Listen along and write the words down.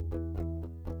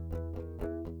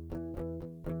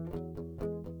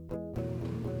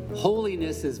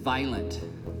Holiness is violent.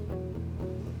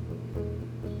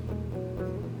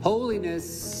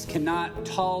 Holiness cannot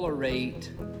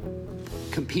tolerate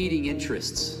competing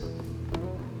interests.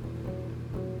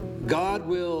 God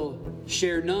will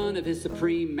share none of his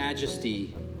supreme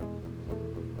majesty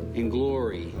and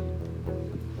glory.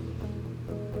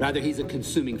 Rather, he's a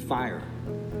consuming fire.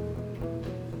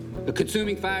 A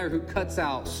consuming fire who cuts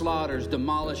out, slaughters,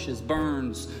 demolishes,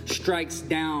 burns, strikes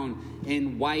down,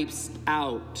 and wipes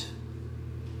out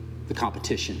the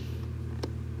competition.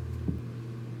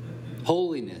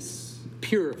 Holiness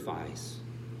purifies.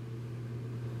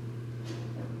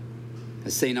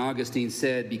 As St. Augustine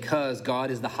said, because God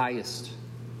is the highest,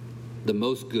 the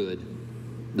most good,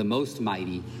 the most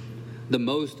mighty, the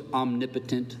most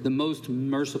omnipotent, the most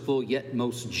merciful yet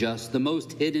most just, the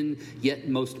most hidden yet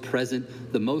most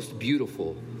present, the most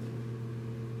beautiful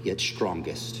yet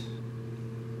strongest.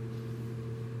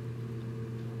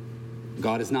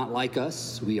 God is not like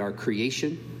us. We are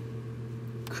creation,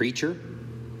 creature.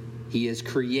 He is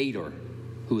creator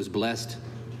who is blessed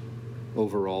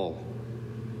over all.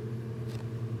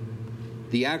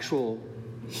 The actual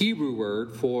Hebrew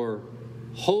word for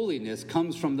holiness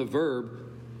comes from the verb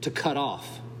to cut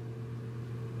off.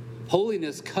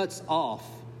 Holiness cuts off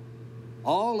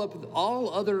all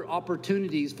other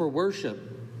opportunities for worship,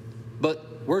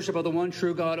 but worship of the one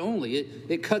true God only.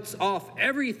 It cuts off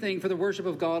everything for the worship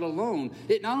of God alone.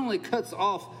 It not only cuts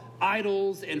off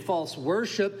idols and false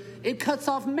worship, it cuts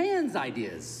off man's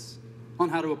ideas on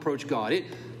how to approach God. It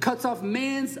cuts off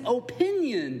man's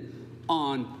opinion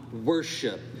on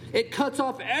worship. It cuts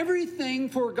off everything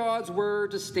for God's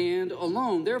word to stand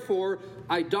alone. Therefore,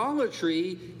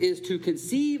 idolatry is to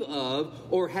conceive of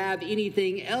or have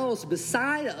anything else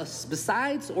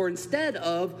besides or instead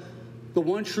of the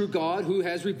one true God who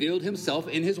has revealed himself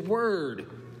in his word.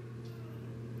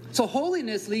 So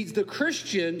holiness leads the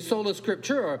Christian, sola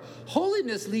scriptura,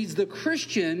 holiness leads the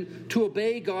Christian to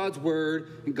obey God's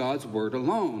word and God's word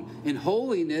alone. And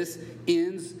holiness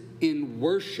ends in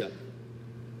worship.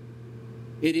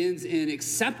 It ends in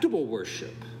acceptable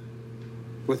worship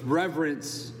with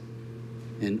reverence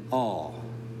and awe.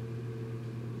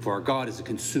 For our God is a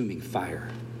consuming fire.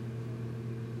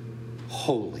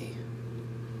 Holy.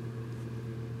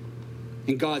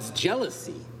 And God's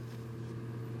jealousy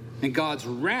and God's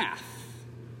wrath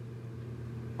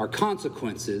are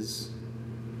consequences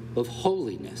of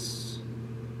holiness.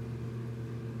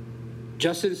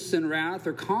 Justice and wrath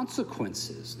are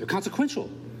consequences. They're consequential.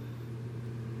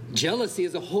 Jealousy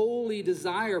is a holy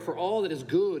desire for all that is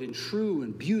good and true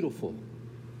and beautiful.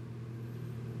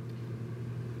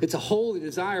 It's a holy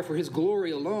desire for his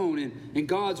glory alone. And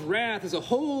God's wrath is a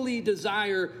holy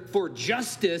desire for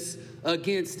justice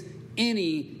against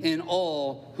any and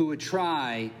all who would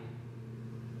try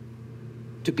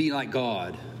to be like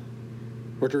God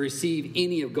or to receive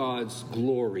any of God's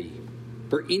glory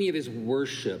or any of his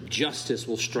worship. Justice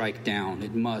will strike down.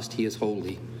 It must. He is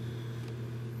holy.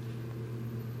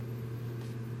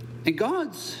 And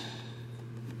God's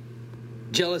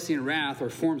jealousy and wrath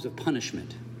are forms of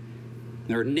punishment.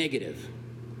 They're negative.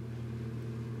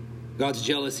 God's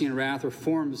jealousy and wrath are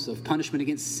forms of punishment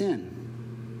against sin.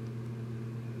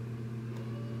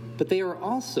 But they are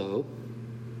also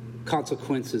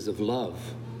consequences of love.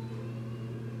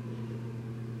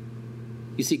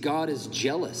 You see, God is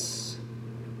jealous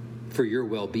for your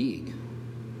well-being.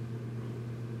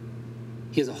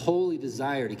 He has a holy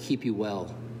desire to keep you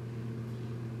well,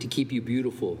 to keep you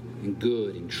beautiful and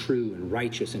good and true and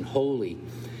righteous and holy.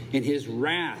 And his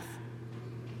wrath,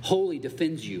 holy,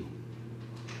 defends you,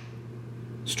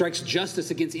 strikes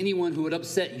justice against anyone who would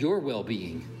upset your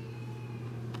well-being.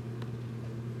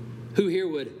 Who here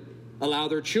would allow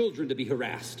their children to be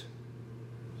harassed?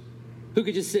 Who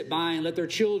could just sit by and let their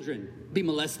children be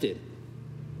molested?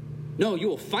 No, you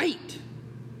will fight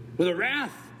with a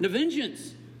wrath and a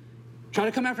vengeance. Try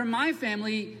to come after my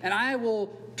family, and I will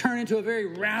turn into a very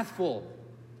wrathful,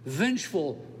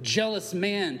 vengeful, jealous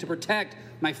man to protect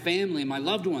my family and my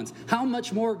loved ones. How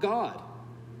much more God?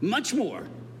 Much more.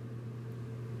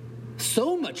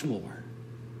 So much more.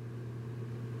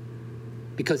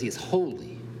 Because he is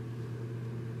holy.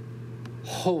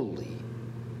 Holy.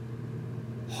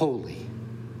 Holy.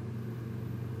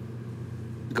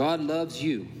 God loves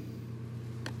you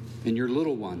and your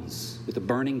little ones with a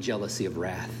burning jealousy of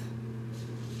wrath.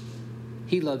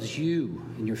 He loves you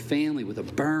and your family with a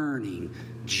burning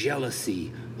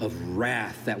jealousy of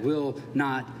wrath that will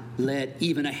not let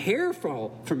even a hair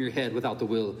fall from your head without the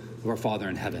will of our Father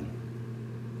in heaven.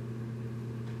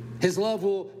 His love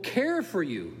will care for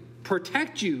you,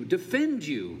 protect you, defend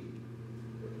you,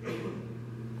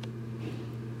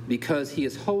 because he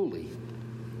is holy.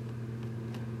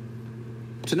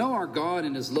 To know our God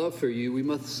and his love for you, we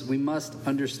must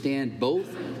understand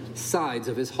both sides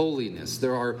of his holiness.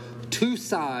 There are two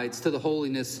sides to the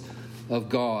holiness of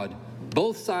God.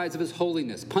 Both sides of his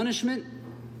holiness, punishment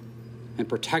and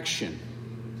protection.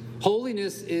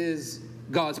 Holiness is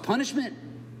God's punishment,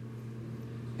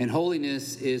 and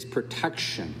holiness is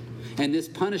protection. And this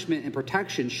punishment and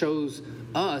protection shows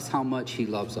us how much he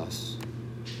loves us.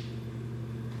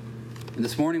 And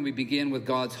this morning we begin with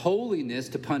God's holiness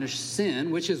to punish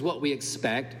sin, which is what we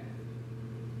expect.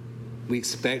 We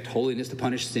expect holiness to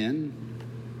punish sin.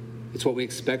 It's what we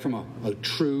expect from a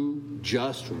true,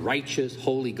 just, righteous,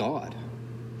 holy God.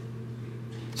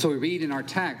 So we read in our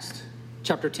text,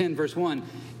 chapter 10, verse 1,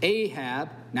 Ahab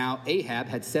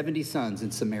had 70 sons in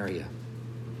Samaria.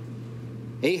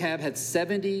 Ahab had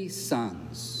 70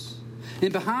 sons.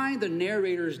 And behind the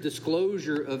narrator's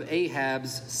disclosure of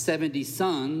Ahab's 70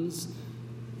 sons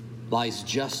lies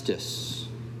justice.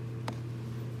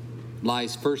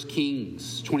 Lies 1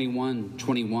 Kings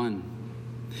 21:21.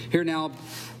 Here now,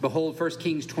 behold, 1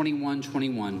 Kings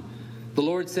 21:21. The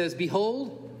Lord says,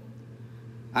 behold,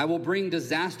 I will bring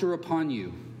disaster upon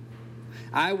you.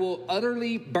 I will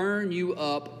utterly burn you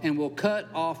up and will cut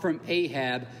off from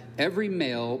Ahab every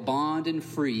male, bond and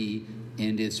free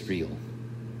in Israel.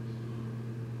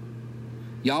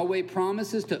 Yahweh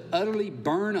promises to utterly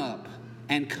burn up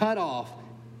and cut off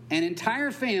an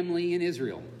entire family in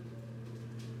Israel.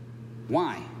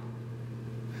 Why?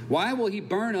 Why will he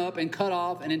burn up and cut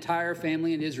off an entire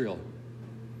family in Israel?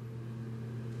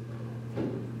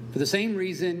 For the same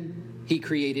reason he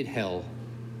created hell.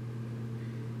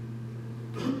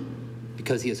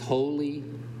 Because he is holy,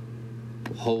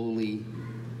 holy,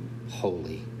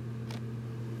 holy.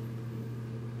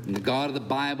 And the God of the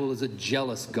Bible is a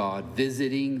jealous God,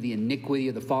 visiting the iniquity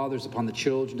of the fathers upon the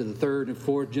children to the third and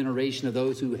fourth generation of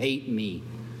those who hate me.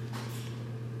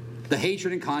 The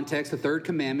hatred in context, the third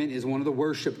commandment, is one of the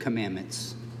worship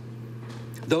commandments.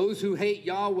 Those who hate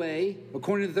Yahweh,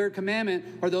 according to the third commandment,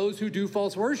 are those who do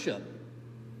false worship.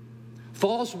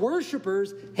 False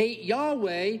worshipers hate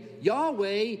Yahweh.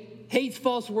 Yahweh hates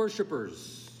false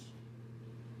worshipers.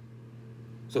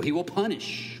 So he will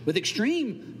punish with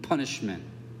extreme punishment.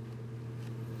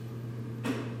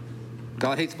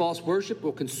 God hates false worship,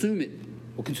 will consume it,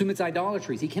 will consume its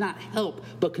idolatries. He cannot help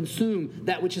but consume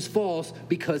that which is false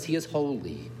because he is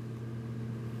holy.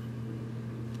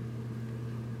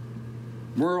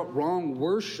 Wrong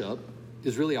worship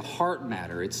is really a heart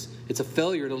matter. It's a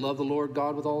failure to love the Lord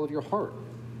God with all of your heart.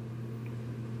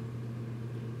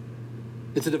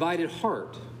 It's a divided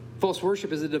heart. False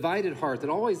worship is a divided heart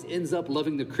that always ends up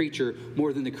loving the creature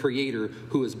more than the Creator,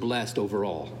 who is blessed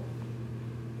overall.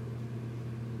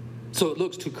 So it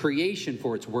looks to creation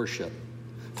for its worship.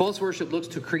 False worship looks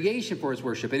to creation for its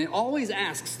worship. And it always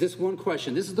asks this one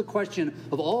question. This is the question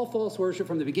of all false worship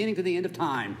from the beginning to the end of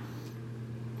time.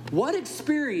 What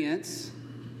experience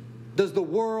does the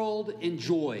world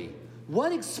enjoy?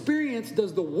 What experience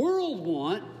does the world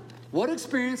want? What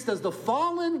experience does the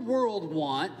fallen world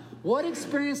want? What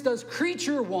experience does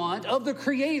creature want of the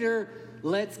Creator?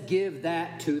 Let's give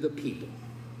that to the people.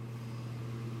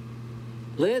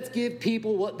 Let's give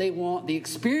people what they want, the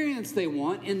experience they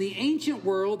want. In the ancient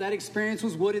world, that experience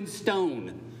was wood and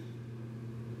stone.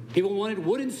 People wanted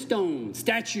wood and stone,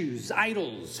 statues,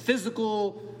 idols,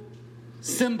 physical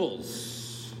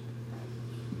symbols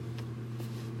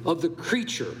of the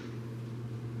creature.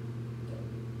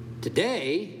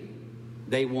 Today,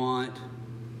 they want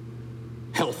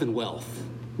health and wealth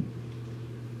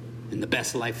and the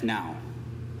best life now.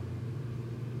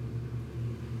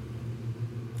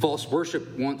 False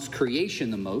worship wants creation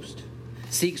the most,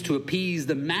 seeks to appease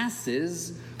the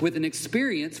masses with an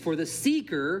experience for the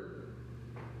seeker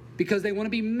because they want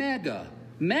to be mega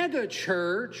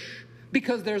church,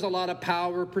 because there's a lot of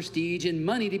power, prestige, and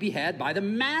money to be had by the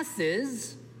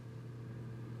masses.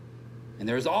 And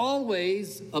there's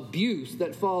always abuse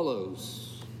that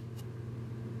follows.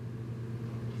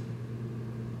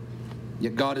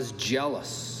 Yet God is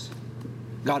jealous.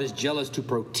 God is jealous to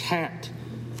protect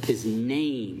his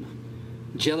name,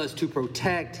 jealous to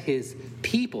protect his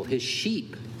people, his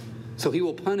sheep. So he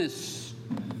will punish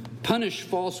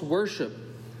false worship,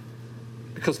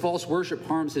 because false worship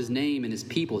harms his name and his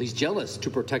people. He's jealous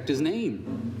to protect his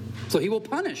name. So he will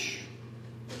punish.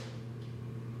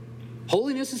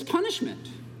 Holiness is punishment.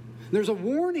 There's a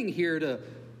warning here to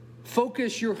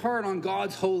focus your heart on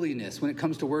God's holiness when it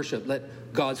comes to worship.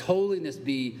 Let God's holiness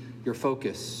be your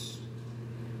focus.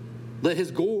 Let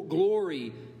his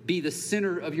glory be the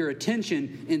center of your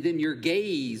attention, and then your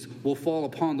gaze will fall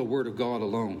upon the Word of God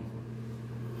alone.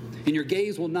 And your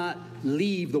gaze will not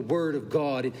leave the Word of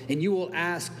God. And you will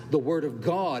ask the Word of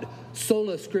God,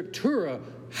 sola scriptura,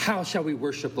 how shall we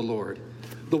worship the Lord?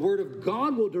 The Word of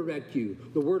God will direct you.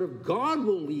 The Word of God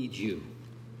will lead you.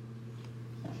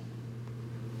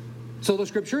 Sola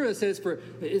scriptura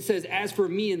says, as for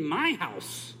me and my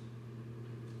house,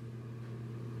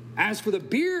 as for the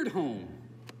Beard home,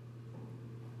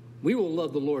 we will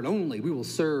love the Lord only. We will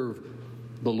serve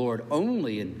the Lord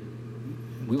only,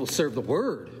 and we will serve the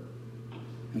Word.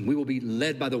 And we will be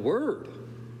led by the Word.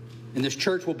 And this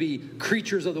church will be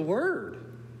creatures of the Word,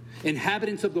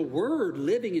 inhabitants of the Word,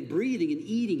 living and breathing and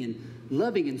eating and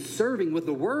loving and serving with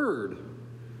the Word.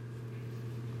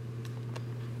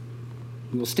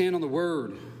 We will stand on the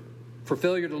Word. For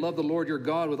failure to love the Lord your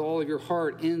God with all of your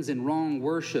heart ends in wrong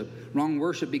worship. Wrong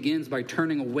worship begins by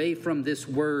turning away from this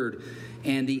Word.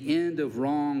 And the end of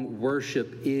wrong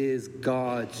worship is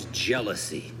God's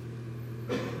jealousy.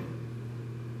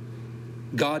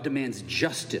 God demands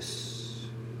justice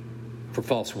for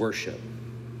false worship.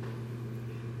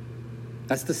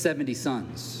 That's the 70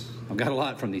 sons. I've got a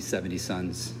lot from these 70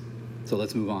 sons, so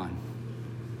let's move on.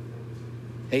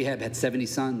 Ahab had 70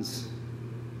 sons,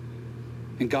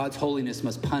 and God's holiness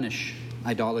must punish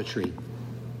idolatry.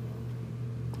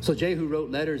 So Jehu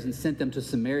wrote letters and sent them to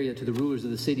Samaria, to the rulers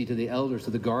of the city, to the elders,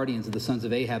 to the guardians of the sons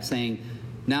of Ahab, saying,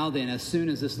 now then, as soon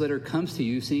as this letter comes to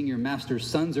you, seeing your master's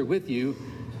sons are with you,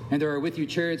 and there are with you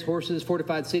chariots, horses,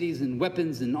 fortified cities, and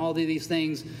weapons, and all of these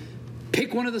things,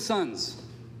 pick one of the sons.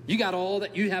 You got all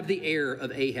that. You have the heir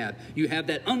of Ahab. You have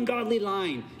that ungodly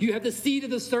line. You have the seed of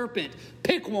the serpent.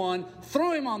 Pick one,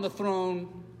 throw him on the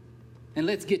throne, and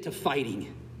let's get to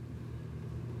fighting.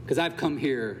 Because I've come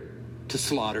here to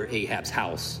slaughter Ahab's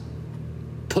house.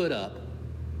 Put up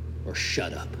or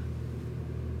shut up.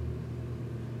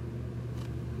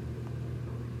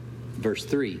 Verse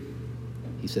 3,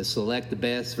 he says, select the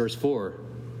best. Verse 4,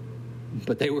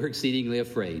 but they were exceedingly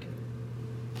afraid.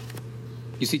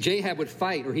 You see, Ahab would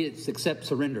fight or he'd accept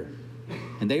surrender.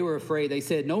 And they were afraid. They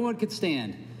said, no one could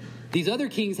stand. These other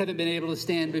kings haven't been able to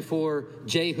stand before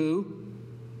Jehu.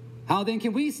 How then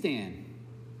can we stand?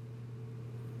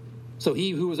 So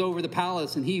he who was over the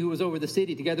palace and he who was over the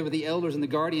city, together with the elders and the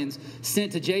guardians,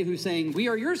 sent to Jehu, saying, we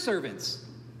are your servants.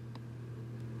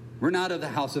 We're not of the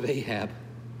house of Ahab.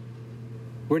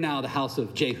 We're now the house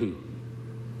of Jehu.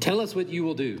 Tell us what you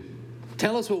will do.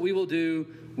 Tell us what we will do.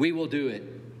 We will do it.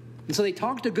 And so they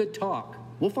talked a good talk.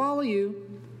 We'll follow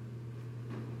you.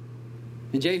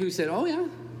 And Jehu said, oh yeah,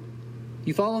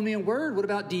 you follow me in word. What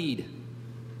about deed?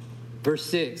 Verse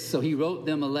 6, so he wrote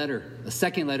them a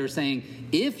second letter saying,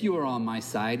 if you are on my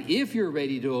side, if you're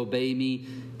ready to obey me,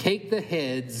 take the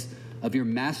heads of your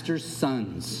master's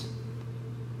sons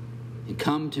and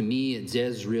come to me at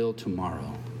Jezreel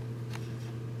tomorrow.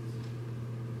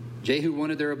 Jehu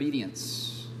wanted their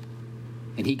obedience,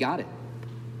 and he got it.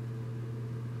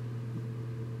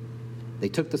 They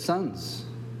took the sons.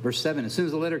 Verse 7, as soon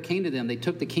as the letter came to them, they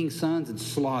took the king's sons and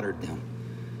slaughtered them.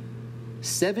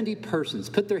 70 persons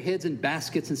put their heads in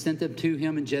baskets and sent them to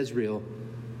him in Jezreel.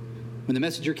 When the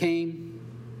messenger came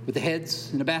with the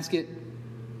heads in a basket,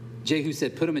 Jehu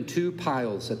said, put them in 2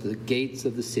 piles at the gates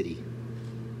of the city.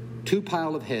 2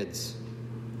 piles of heads.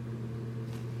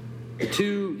 The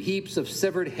 2 heaps of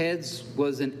severed heads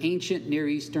was an ancient Near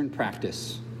Eastern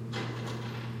practice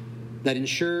that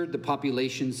ensured the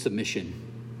population's submission.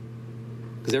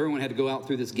 Because everyone had to go out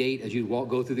through this gate. As you'd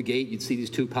go through the gate, you'd see these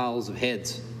 2 piles of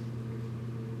heads.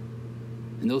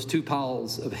 And those 2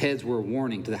 piles of heads were a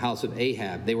warning to the house of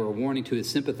Ahab. They were a warning to his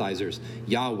sympathizers.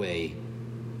 Yahweh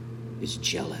is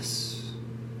jealous.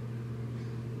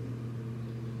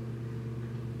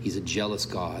 He's a jealous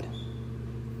God.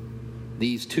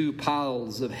 These 2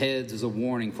 piles of heads is a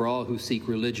warning for all who seek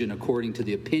religion according to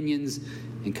the opinions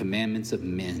and commandments of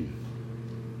men.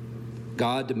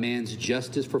 God demands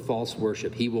justice for false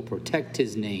worship. He will protect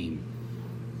his name.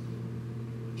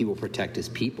 He will protect his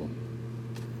people.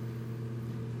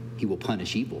 He will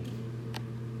punish evil.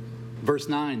 Verse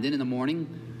 9, then in the morning,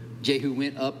 Jehu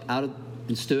went up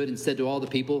and stood and said to all the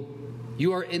people,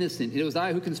 you are innocent. It was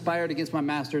I who conspired against my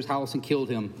master's house and killed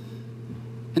him.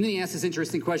 And then he asked this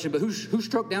interesting question, but who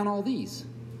struck down all these?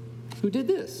 Who did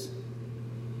this?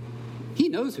 He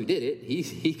knows who did it.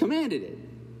 He commanded it.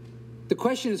 The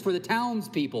question is for the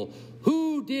townspeople.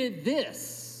 Who did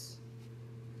this?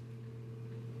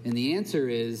 And the answer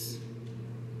is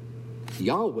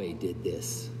Yahweh did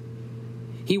this.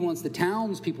 He wants the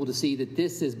townspeople to see that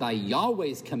this is by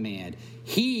Yahweh's command.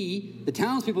 The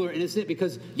townspeople are innocent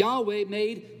because Yahweh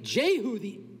made Jehu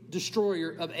the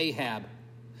destroyer of Ahab.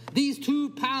 These 2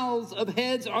 piles of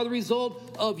heads are the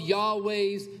result of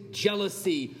Yahweh's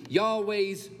jealousy,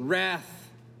 Yahweh's wrath.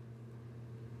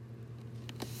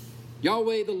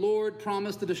 Yahweh the Lord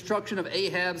promised the destruction of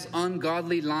Ahab's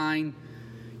ungodly line.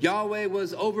 Yahweh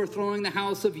was overthrowing the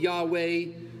house of Yahweh.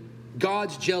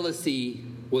 God's jealousy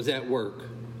was at work.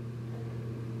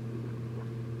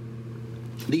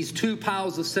 These two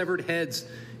piles of severed heads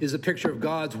is a picture of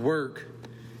God's work,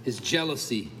 his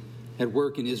jealousy at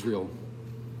work in Israel.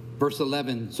 Verse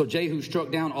 11, so Jehu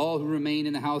struck down all who remained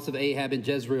in the house of Ahab in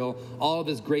Jezreel, all of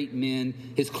his great men,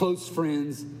 his close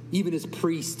friends, even his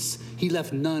priests. He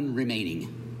left none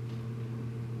remaining.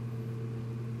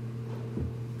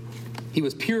 He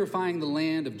was purifying the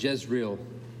land of Jezreel.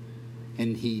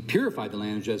 And he purified the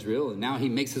land of Jezreel, and now he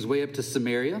makes his way up to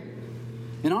Samaria.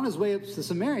 And on his way up to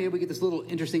Samaria, we get this little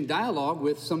interesting dialogue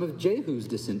with some of Jehu's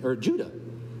Judah.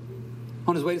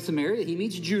 On his way to Samaria, he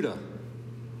meets Judah.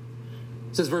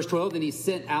 It says, verse 12, then he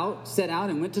set out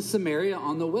and went to Samaria.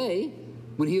 On the way,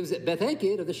 when he was at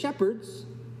Beth-Eked of the shepherds,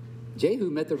 Jehu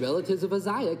met the relatives of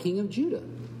Uzziah, king of Judah.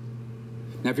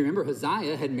 Now, if you remember,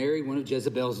 Uzziah had married one of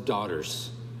Jezebel's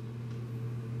daughters,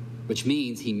 which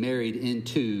means he married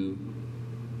into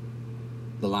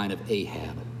the line of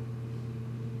Ahab.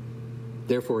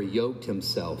 Therefore, he yoked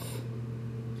himself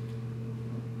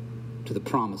to the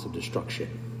promise of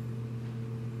destruction.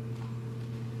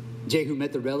 Jehu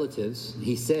met the relatives.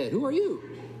 He said, who are you?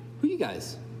 Who are you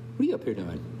guys? What are you up here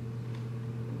doing?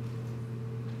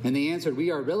 And they answered,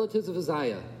 we are relatives of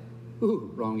Uzziah.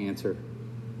 Ooh, wrong answer.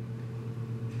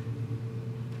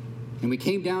 And we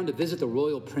came down to visit the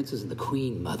royal princess and the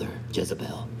queen mother,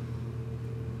 Jezebel.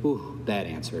 Ooh, bad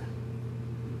answer.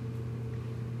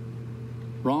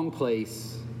 Wrong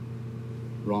place,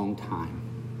 wrong time.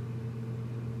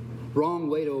 Wrong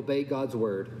way to obey God's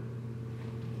word.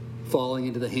 Falling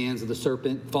into the hands of the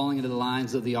serpent, falling into the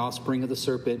lines of the offspring of the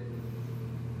serpent.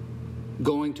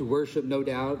 Going to worship, no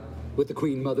doubt, with the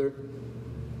queen mother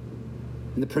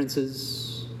and the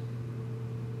princes.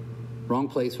 Wrong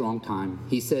place, wrong time.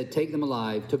 He said, took them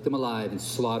alive, and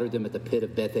slaughtered them at the pit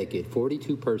of Beth-Eked,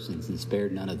 42 persons, and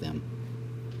spared none of them.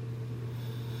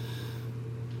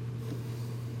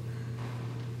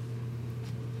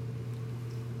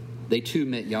 They too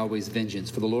met Yahweh's vengeance,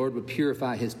 for the Lord would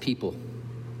purify his people.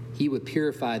 He would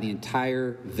purify the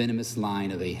entire venomous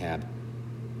line of Ahab.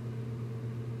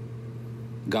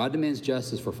 God demands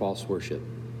justice for false worship.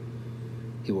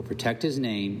 He will protect his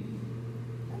name.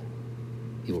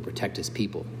 He will protect his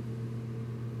people.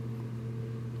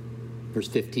 Verse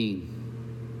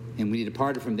 15. And when he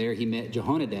departed from there, he met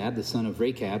Jehonadab, the son of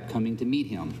Rechab, coming to meet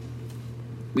him.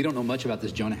 We don't know much about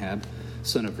this Jonadab,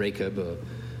 son of Rechab.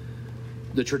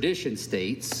 The tradition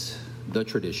states,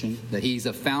 that he's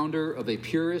a founder of a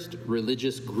purist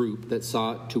religious group that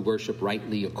sought to worship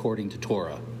rightly according to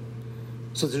Torah.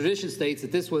 So the tradition states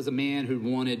that this was a man who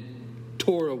wanted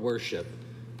Torah worship.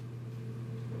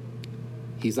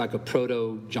 He's like a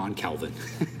proto-John Calvin,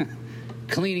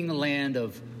 cleaning the land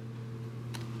of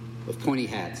pointy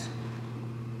hats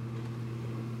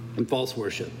and false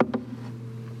worship.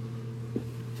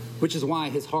 Which is why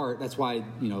his heart, that's why,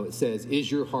 it says,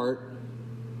 is your heart,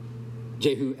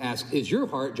 Jehu asks, is your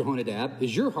heart, Jehonadab,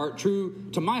 is your heart true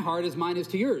to my heart as mine is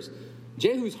to yours?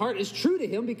 Jehu's heart is true to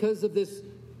him because of this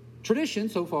tradition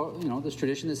so far, this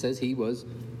tradition that says he was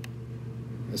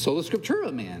a sola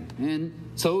scriptura man.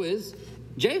 And so is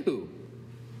Jehu.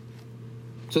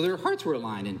 So their hearts were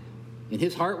aligned, and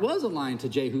his heart was aligned to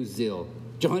Jehu's zeal.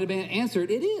 Jehonadab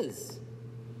answered, it is.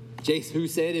 Jehu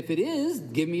said, if it is,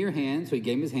 give me your hand. So he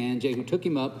gave him his hand. Jehu took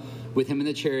him up with him in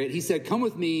the chariot. He said, come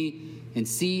with me and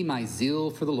see my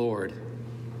zeal for the Lord.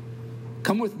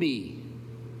 Come with me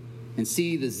and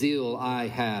see the zeal I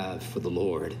have for the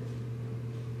Lord.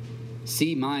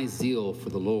 See my zeal for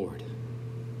the Lord.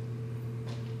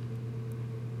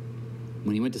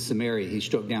 When he went to Samaria, he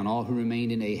struck down all who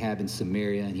remained in Ahab in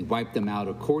Samaria, and he wiped them out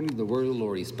according to the word of the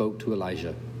Lord he spoke to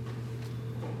Elijah.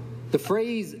 The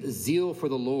phrase zeal for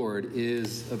the Lord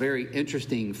is a very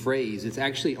interesting phrase. It's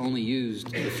actually only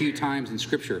used a few times in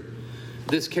Scripture.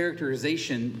 This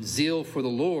characterization, zeal for the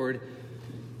Lord,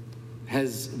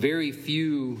 has very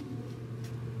few,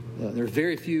 there are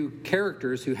very few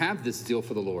characters who have this zeal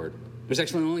for the Lord. There's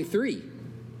actually only three.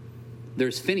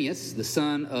 There's Phinehas, the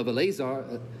son of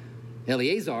Eleazar,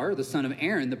 the son of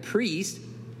Aaron, the priest.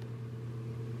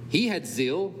 He had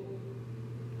zeal,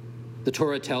 the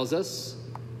Torah tells us,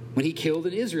 when he killed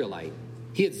an Israelite.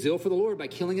 He had zeal for the Lord by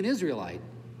killing an Israelite.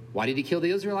 Why did he kill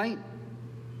the Israelite?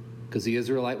 Because the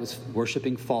Israelite was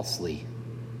worshiping falsely.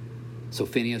 So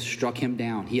Phinehas struck him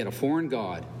down. He had a foreign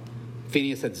god.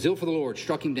 Phinehas had zeal for the Lord,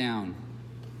 struck him down,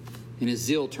 and his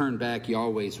zeal turned back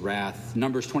Yahweh's wrath.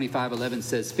 Numbers 25:11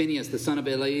 says, Phinehas, the son of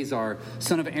Eleazar,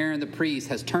 son of Aaron the priest,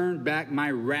 has turned back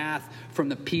my wrath from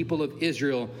the people of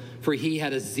Israel, for he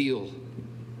had a zeal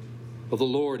of the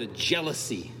Lord, a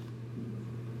jealousy,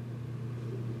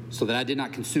 so that I did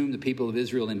not consume the people of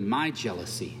Israel in my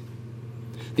jealousy.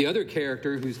 The other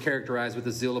character who's characterized with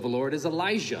the zeal of the Lord is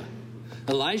Elijah.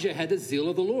 Elijah had the zeal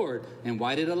of the Lord. And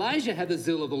why did Elijah have the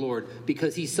zeal of the Lord?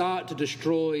 Because he sought to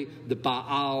destroy the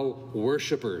Baal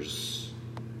worshipers.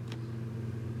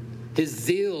 His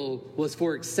zeal was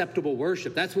for acceptable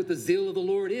worship. That's what the zeal of the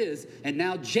Lord is. And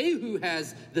now Jehu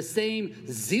has the same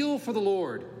zeal for the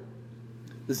Lord.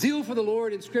 The zeal for the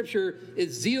Lord in Scripture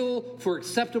is zeal for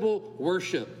acceptable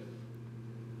worship.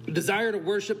 A desire to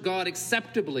worship God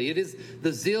acceptably. It is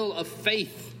the zeal of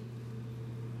faith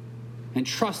and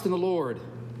trust in the Lord,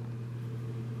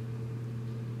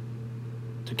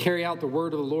 to carry out the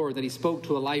word of the Lord that he spoke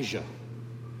to Elijah.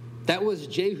 That was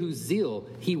Jehu's zeal.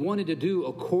 He wanted to do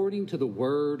according to the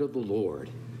word of the Lord.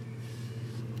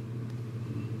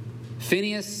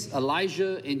 Phinehas,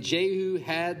 Elijah, and Jehu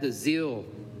had the zeal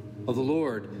of the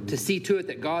Lord to see to it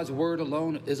that God's word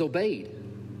alone is obeyed.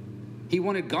 He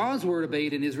wanted God's word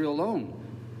obeyed in Israel alone.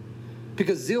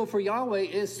 Because zeal for Yahweh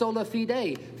is sola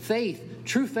fide, faith.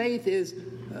 True faith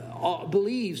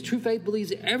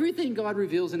believes everything God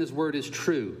reveals in his word is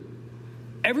true.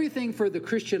 Everything for the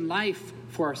Christian life,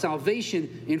 for our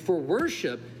salvation, and for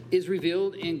worship is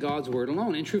revealed in God's word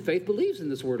alone. And true faith believes in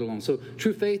this word alone. So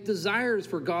true faith desires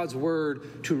for God's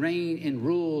word to reign and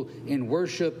rule in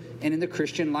worship and in the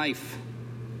Christian life.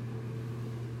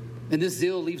 And this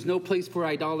zeal leaves no place for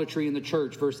idolatry in the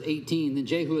church. Verse 18, then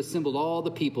Jehu assembled all the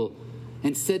people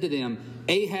and said to them,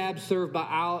 Ahab served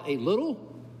Baal a little,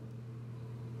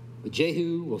 but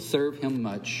Jehu will serve him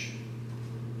much.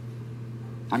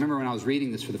 I remember when I was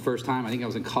reading this for the first time, I think I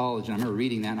was in college, and I remember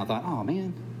reading that, and I thought, oh,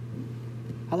 man,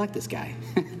 I like this guy.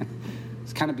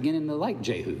 It's kind of beginning to like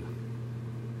Jehu,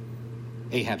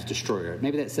 Ahab's destroyer.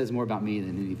 Maybe that says more about me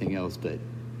than anything else, but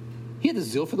he had the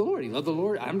zeal for the Lord. He loved the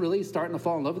Lord. I'm really starting to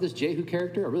fall in love with this Jehu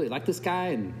character. I really like this guy,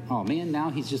 and oh, man, now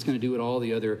he's just going to do what all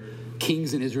the other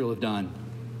kings in Israel have done.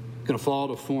 Going to fall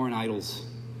to foreign idols.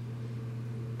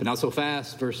 But not so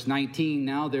fast. Verse 19,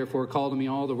 now therefore call to me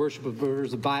all the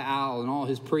worshipers of Baal and all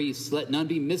his priests. Let none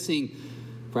be missing,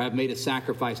 for I have made a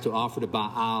sacrifice to offer to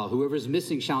Baal. Whoever is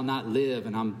missing shall not live.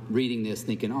 And I'm reading this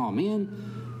thinking, oh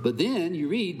man. But then you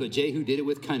read, but Jehu did it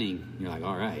with cunning. You're like,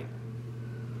 all right.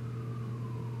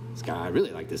 This guy, I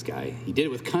really like this guy. He did it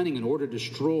with cunning in order to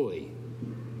destroy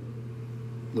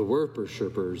the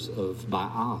worshippers of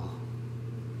Baal.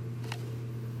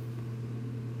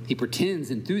 He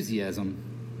pretends enthusiasm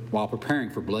while preparing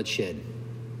for bloodshed.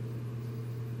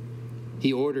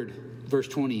 He ordered, verse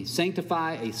 20,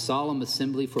 sanctify a solemn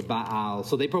assembly for Baal.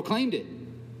 So they proclaimed it.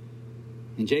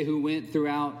 And Jehu went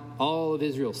throughout all of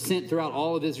Israel, sent throughout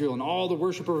all of Israel, and all the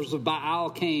worshipers of Baal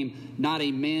came. Not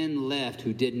a man left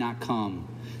who did not come.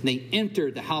 And they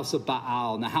entered the house of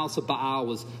Baal, and the house of Baal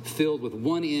was filled with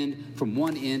from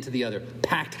one end to the other.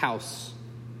 Packed house.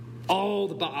 All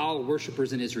the Baal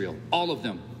worshipers in Israel, all of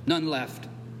them, none left.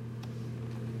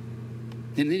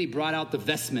 And then he brought out the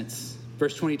vestments.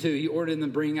 Verse 22, he ordered them to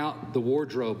bring out the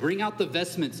wardrobe. Bring out the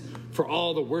vestments for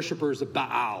all the worshipers of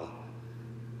Baal.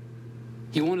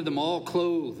 He wanted them all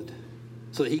clothed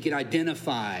so that he could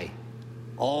identify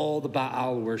all the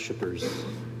Baal worshipers.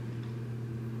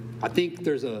 I think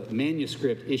there's a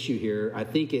manuscript issue here. I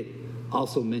think it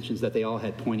also mentions that they all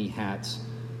had pointy hats,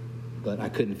 but I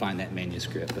couldn't find that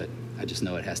manuscript, but I just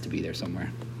know it has to be there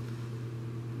somewhere.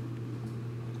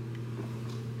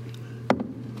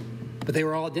 But they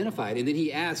were all identified. And then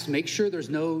he asked, make sure there's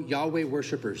no Yahweh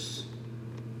worshipers.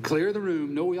 Clear the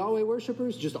room. No Yahweh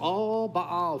worshipers. Just all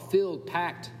Baal, filled,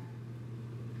 packed.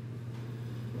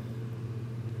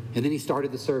 And then he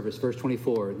started the service. Verse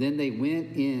 24. Then they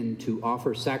went in to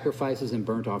offer sacrifices and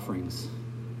burnt offerings.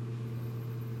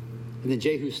 And then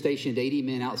Jehu stationed 80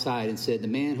 men outside and said, the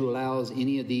man who allows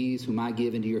any of these whom I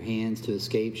give into your hands to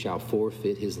escape shall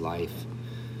forfeit his life.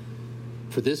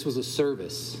 For this was a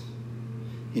service.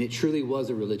 And it truly was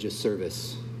a religious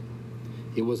service.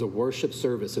 It was a worship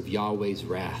service of Yahweh's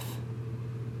wrath.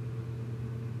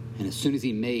 And as soon as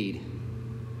he made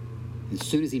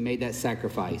that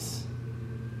sacrifice,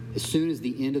 as soon as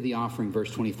the end of the offering, verse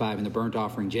 25, and the burnt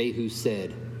offering, Jehu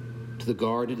said to the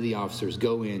guard and to the officers,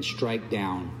 go in, strike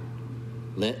down,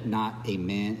 let not a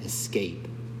man escape.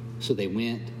 So they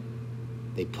went,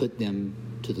 they put them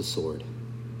to the sword.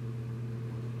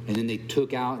 And then they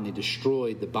took out and they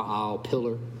destroyed the Baal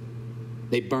pillar.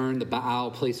 They burned the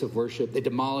Baal place of worship. They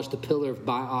demolished the pillar of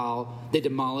Baal. They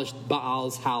demolished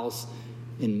Baal's house.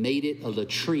 and made it a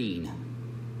latrine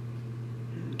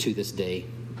to this day.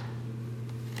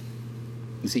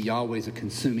 You see, Yahweh's a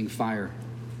consuming fire.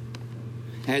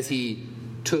 As he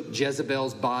took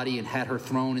Jezebel's body and had her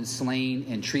thrown and slain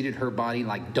and treated her body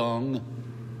like dung,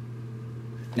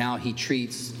 now he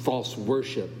treats false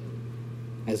worship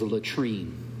as a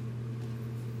latrine.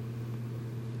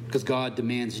 Because God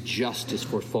demands justice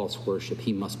for false worship.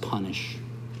 He must punish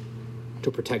to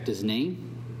protect his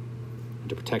name and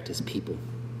to protect his people.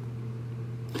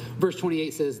 Verse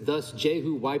 28 says, thus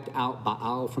Jehu wiped out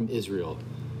Baal from Israel.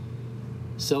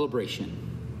 Celebration.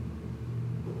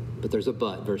 But there's a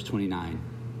but, verse 29.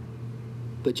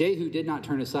 But Jehu did not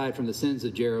turn aside from the sins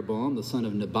of Jeroboam, the son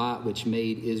of Nebat, which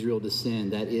made Israel to sin,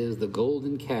 that is, the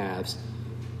golden calves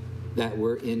that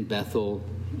were in Bethel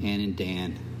and in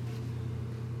Dan.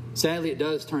 Sadly, it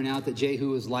does turn out that Jehu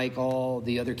was like all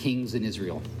the other kings in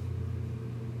Israel,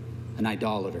 an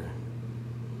idolater.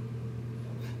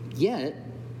 Yet,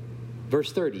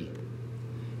 verse 30,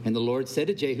 and the Lord said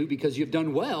to Jehu, because you've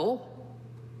done well,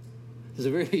 this is a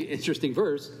very interesting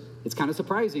verse. It's kind of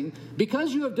surprising.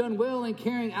 Because you have done well in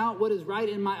carrying out what is right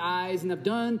in my eyes and have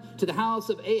done to the house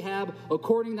of Ahab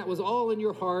according that was all in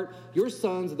your heart, your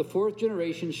sons of the fourth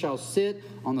generation shall sit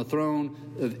on the throne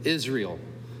of Israel.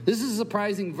 This is a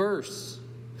surprising verse,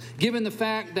 given the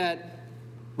fact that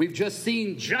we've just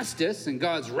seen justice and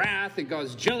God's wrath and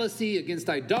God's jealousy against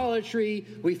idolatry.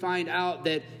 We find out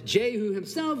that Jehu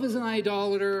himself is an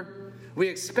idolater. We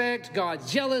expect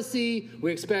God's jealousy.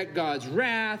 We expect God's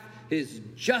wrath, his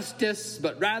justice.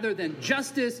 But rather than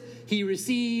justice, he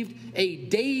received a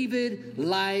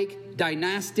David-like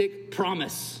dynastic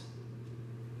promise.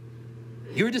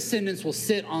 Your descendants will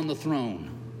sit on the throne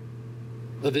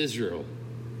of Israel.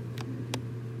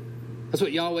 That's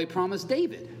what Yahweh promised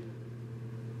David.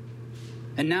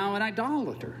 And now an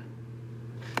idolater,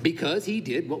 because he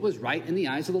did what was right in the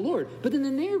eyes of the Lord. But then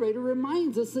the narrator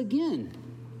reminds us again.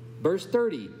 Verse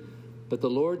 30, but the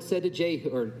Lord said to Jehu,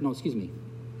 Where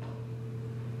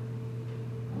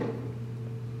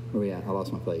are we at? I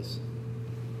lost my place.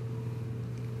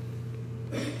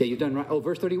 Yeah, you've done right. Oh,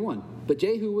 verse 31. But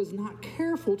Jehu was not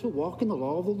careful to walk in the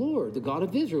law of the Lord, the God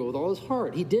of Israel, with all his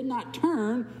heart. He did not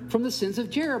turn from the sins of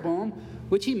Jeroboam,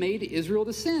 which he made Israel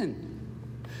to sin.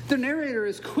 The narrator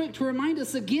is quick to remind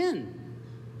us again.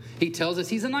 He tells us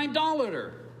he's an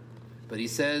idolater, but he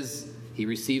says he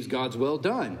receives God's well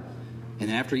done. And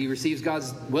then after he receives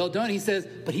God's well done, he says,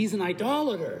 but he's an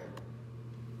idolater.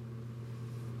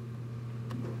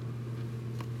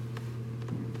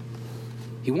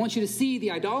 He wants you to see the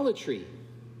idolatry.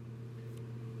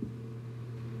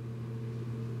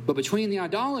 But between the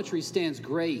idolatry stands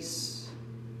grace.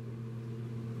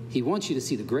 He wants you to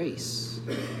see the grace,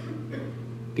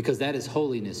 because that is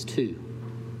holiness too.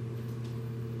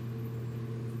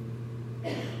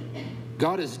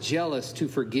 God is jealous to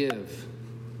forgive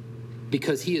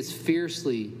because he is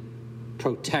fiercely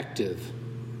protective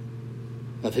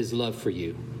of his love for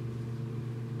you.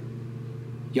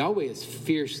 Yahweh is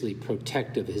fiercely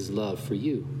protective of his love for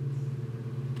you.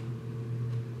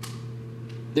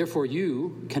 Therefore,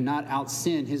 you cannot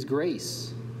out-sin his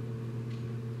grace.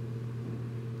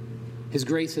 His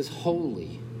grace is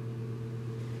holy,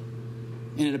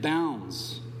 and it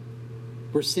abounds.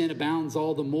 Where sin abounds,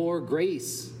 all the more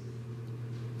grace.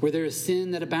 Where there is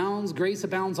sin that abounds, grace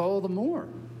abounds all the more.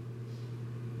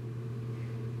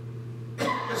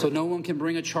 So no one can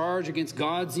bring a charge against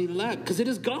God's elect, because it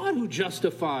is God who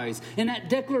justifies. And that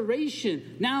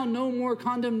declaration, now no more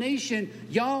condemnation,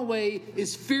 Yahweh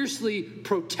is fiercely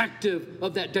protective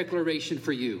of that declaration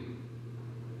for you.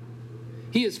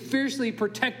 He is fiercely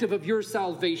protective of your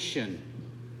salvation,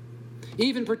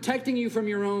 even protecting you from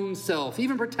your own self,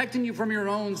 even protecting you from your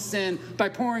own sin by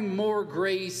pouring more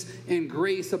grace and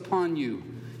grace upon you.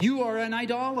 You are an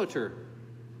idolater.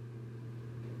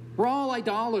 We're all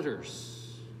idolaters.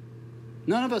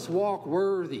 None of us walk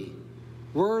worthily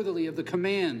of the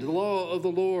command, the law of the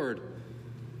Lord.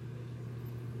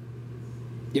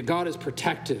 Yet God is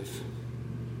protective.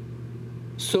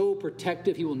 So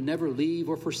protective, he will never leave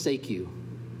or forsake you.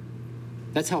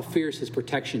 That's how fierce his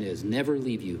protection is. Never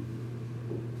leave you.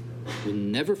 Will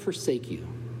never forsake you.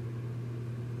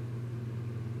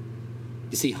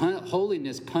 You see,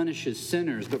 holiness punishes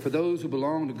sinners, but for those who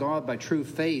belong to God by true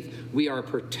faith, we are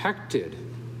protected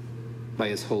by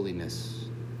his holiness,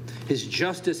 his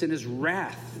justice, and his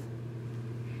wrath.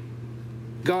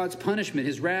 God's punishment,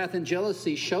 his wrath and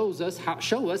jealousy show us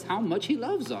how much he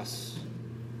loves us.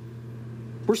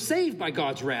 We're saved by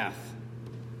God's wrath.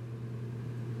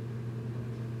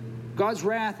 God's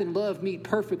wrath and love meet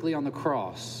perfectly on the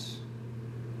cross.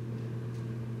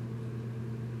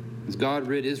 As God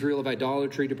rid Israel of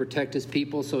idolatry to protect his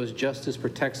people, so his justice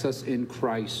protects us in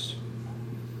Christ.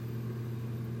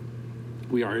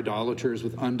 We are idolaters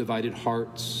with undivided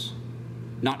hearts,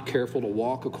 not careful to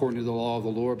walk according to the law of the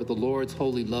Lord, but the Lord's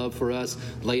holy love for us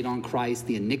laid on Christ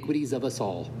the iniquities of us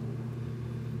all.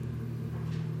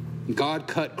 God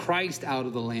cut Christ out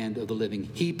of the land of the living.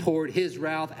 He poured his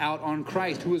wrath out on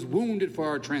Christ, who was wounded for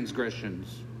our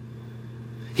transgressions.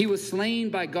 He was slain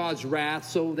by God's wrath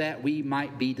so that we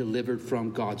might be delivered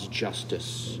from God's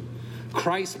justice.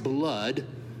 Christ's blood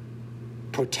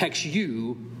protects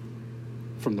you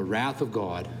from the wrath of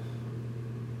God.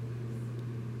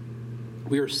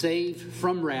 We are saved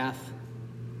from wrath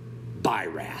by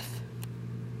wrath.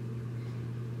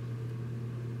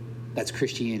 That's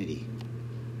Christianity.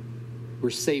 We're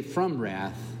saved from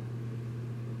wrath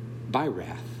by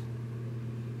wrath.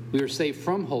 We are saved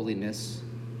from holiness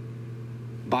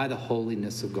by the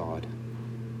holiness of God.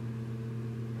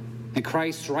 And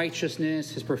Christ's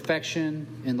righteousness, his perfection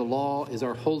in the law is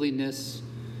our holiness.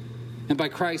 And by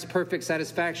Christ's perfect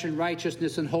satisfaction,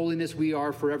 righteousness, and holiness, we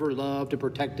are forever loved and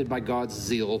protected by God's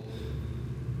zeal.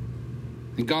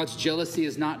 And God's jealousy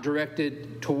is not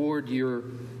directed toward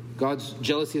God's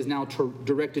jealousy is now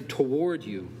directed toward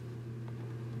you.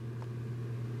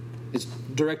 It's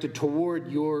directed toward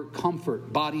your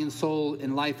comfort, body and soul,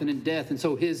 in life and in death. And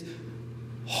so his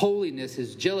holiness,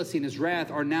 his jealousy, and his wrath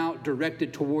are now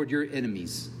directed toward your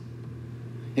enemies.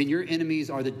 And your enemies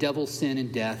are the devil, sin,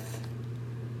 and death.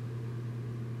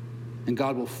 And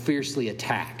God will fiercely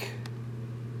attack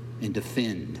and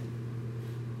defend.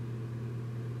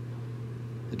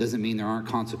 It doesn't mean there aren't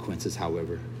consequences,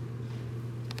 however.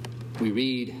 We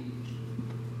read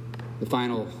the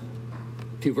final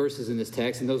few verses in this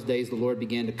text. In those days, the Lord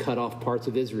began to cut off parts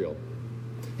of Israel.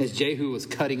 As Jehu was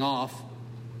cutting off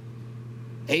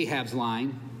Ahab's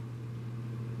line,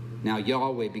 now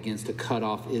Yahweh begins to cut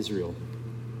off Israel.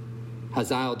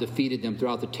 Hazael defeated them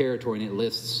throughout the territory, and it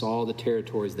lists all the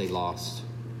territories they lost.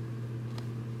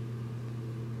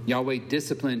 Yahweh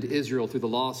disciplined Israel through the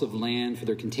loss of land for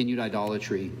their continued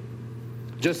idolatry.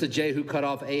 Just as Jehu cut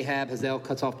off Ahab, Hazael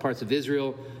cuts off parts of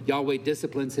Israel, Yahweh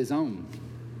disciplines his own.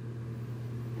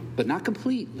 But not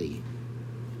completely.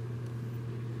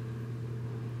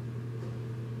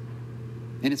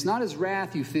 And it's not his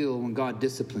wrath you feel when God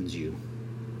disciplines you.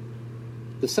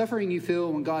 The suffering you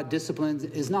feel when God disciplines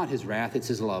is not his wrath, it's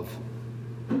his love.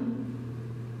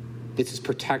 It's his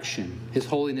protection, his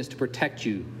holiness to protect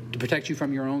you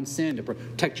from your own sin, to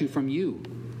protect you from you.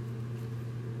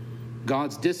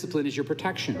 God's discipline is your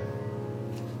protection.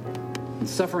 And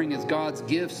suffering is God's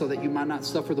gift so that you might not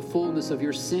suffer the fullness of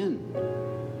your sin.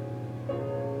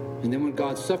 And then when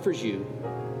God suffers you,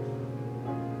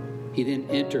 he then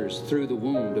enters through the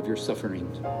wound of your suffering.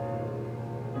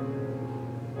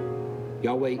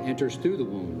 Yahweh enters through the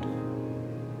wound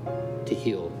to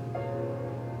heal,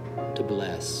 to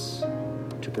bless,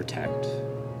 to protect.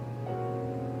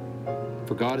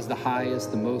 For God is the highest,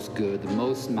 the most good, the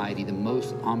most mighty, the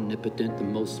most omnipotent, the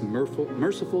most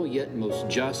merciful yet most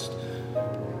just,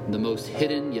 the most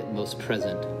hidden yet most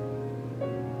present,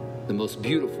 the most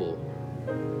beautiful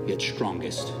yet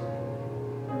strongest.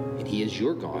 And he is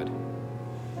your God.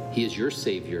 He is your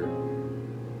Savior.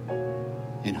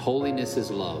 And holiness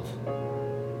is love.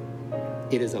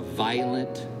 It is a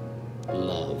violent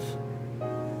love.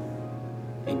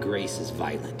 And grace is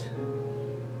violent.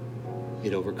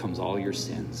 It overcomes all your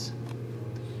sins.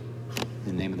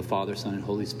 In the name of the Father, Son, and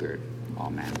Holy Spirit.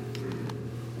 Amen.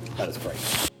 Let us pray.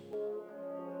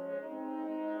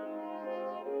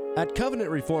 At Covenant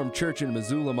Reformed Church in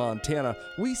Missoula, Montana,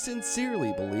 we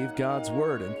sincerely believe God's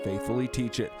Word and faithfully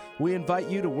teach it. We invite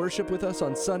you to worship with us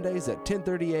on Sundays at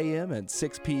 10:30 a.m. and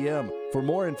 6 p.m. For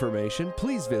more information,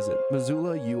 please visit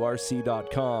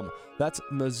MissoulaURC.com. That's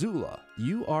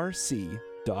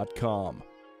MissoulaURC.com.